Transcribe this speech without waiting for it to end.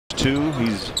2.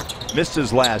 He's missed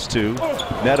his last 2.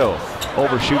 Neto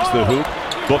overshoots the hoop.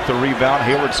 Book the rebound.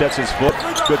 Hayward sets his foot.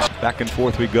 Good. Back and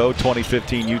forth we go.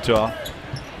 2015 Utah.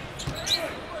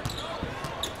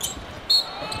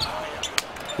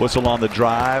 Whistle on the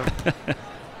drive.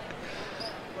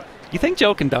 You think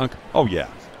Joe can dunk? Oh yeah,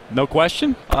 no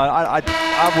question. I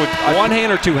would. One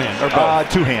hand or two hand or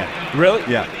both? Two hand. Really?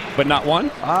 Yeah. But not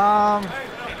one?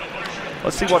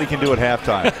 Let's see what he can do at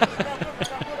halftime.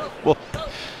 Well,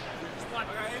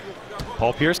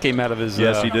 Paul Pierce came out of his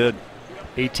he did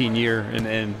 18-year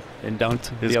and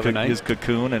dunked the other night. His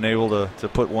cocoon and able to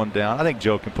put one down. I think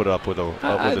Joe can put up with a with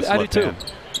I do left too.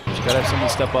 hand. You got to have someone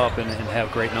step up and have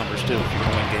great numbers too if you're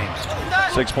going to win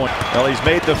games. 6 point. Well, he's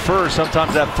made the first.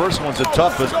 Sometimes that first one's the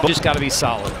toughest. Just got to be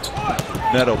solid.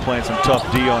 Neto playing some tough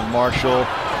D on Marshall.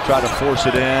 Try to force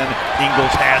it in.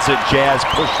 Ingles has it. Jazz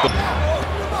push the.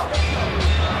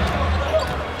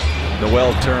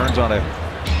 Noel turns on a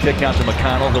kick out to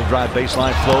McConnell. He'll drive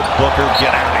baseline, float. Booker,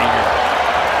 get out of here.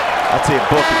 I'd say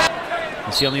Book.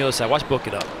 You see on the other side. Watch Book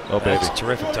it up. Oh, baby. That's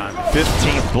terrific time.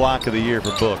 15th block of the year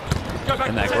for Book.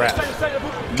 In that graph.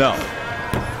 No.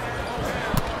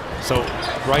 So,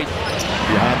 right.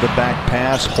 Behind the back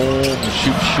pass, hold, and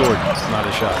shoot short. Not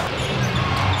a shot.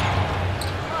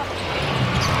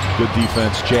 Good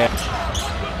defense, Jack.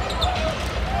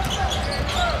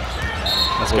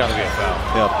 That's got to be a foul.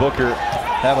 Yeah, Booker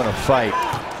having a fight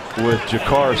with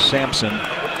Jakar Sampson.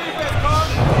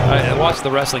 I watched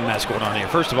the wrestling match going on here.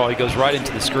 First of all, he goes right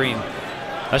into the screen.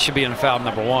 That should be in foul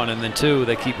number 1. And then 2,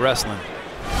 they keep wrestling.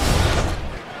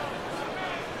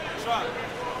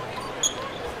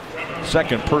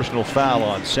 Second personal foul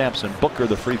on Sampson. Booker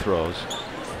the free throws.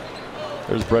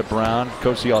 There's Brett Brown,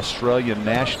 coach of the Australian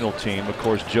national team. Of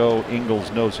course, Joe Ingles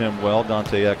knows him well.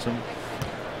 Dante Exum.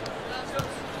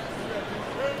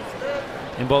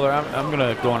 And Bowler, I'm going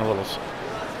to go on a little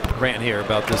rant here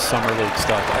about this summer league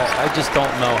stuff. I just don't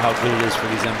know how good it is for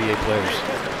these NBA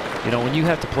players. You know, when you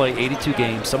have to play 82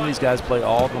 games, some of these guys play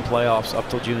all of them playoffs up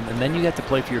till June, and then you have to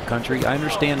play for your country. I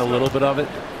understand a little bit of it,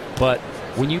 but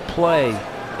when you play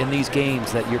in these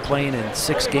games that you're playing in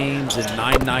 6 games and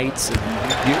 9 nights,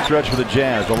 and you stretch for the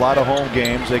Jazz, a lot of home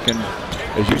games. They can,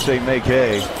 as you say, make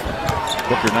hay.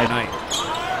 Booker night.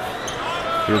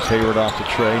 Here's Hayward off to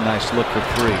Trey. Nice look for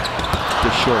 3.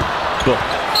 Just short. Book.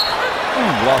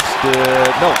 Lost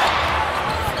it. No.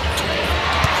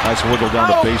 Nice wiggle down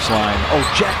the baseline. Oh,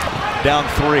 Jack. Down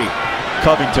 3.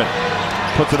 Covington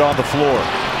puts it on the floor.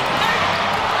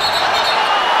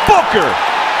 Booker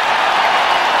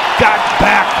got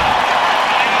back.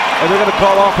 And they're going to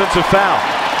call offensive foul.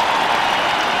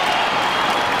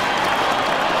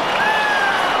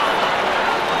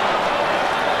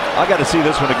 I got to see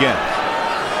this one again.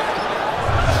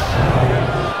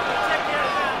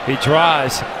 he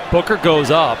tries. Booker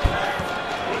goes up.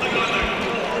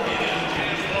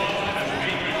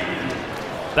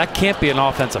 That can't be an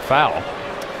offensive foul.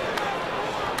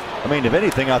 I mean, if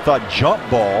anything, I thought jump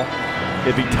ball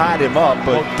if he tied him up.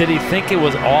 But well, did he think it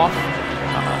was off?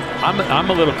 I'm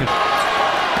a little confused.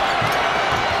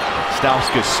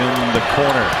 Stauskas in the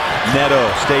corner. Neto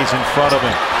stays in front of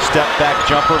him. Step back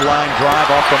jumper, line drive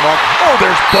off the mark. Oh,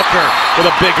 there's Booker with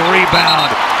a big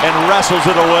rebound and wrestles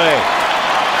it away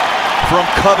from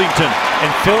Covington.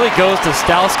 And Philly goes to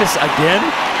Stauskas again.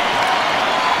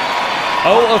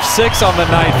 0 of 6 on the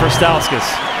night for Stauskas.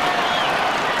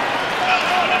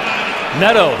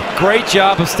 Neto, great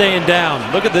job of staying down.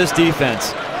 Look at this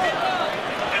defense.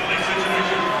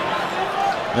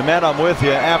 The man, I'm with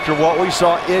you. After what we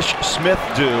saw Ish Smith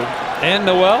do, and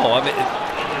Noel, I mean,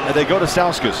 and they go to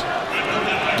Stauskas.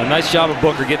 A nice job of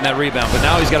Booker getting that rebound, but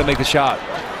now he's got to make the shot.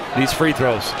 These free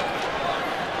throws.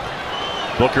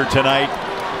 Booker tonight,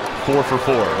 4 for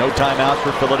 4. No timeouts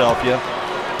for Philadelphia.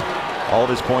 All of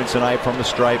his points tonight from the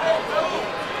stripe.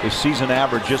 His season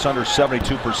average just under 72%.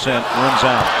 Rims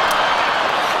out.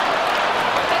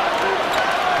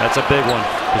 That's a big one,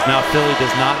 because now Philly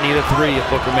does not need a 3 if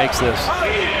Booker makes this.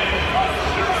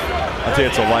 I'd say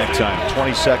it's a lifetime.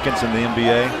 20 seconds in the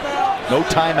NBA. No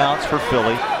timeouts for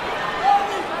Philly.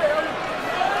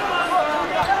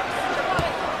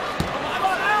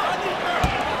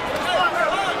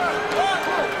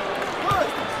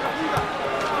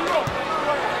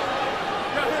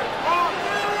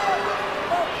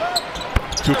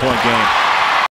 Two-point game.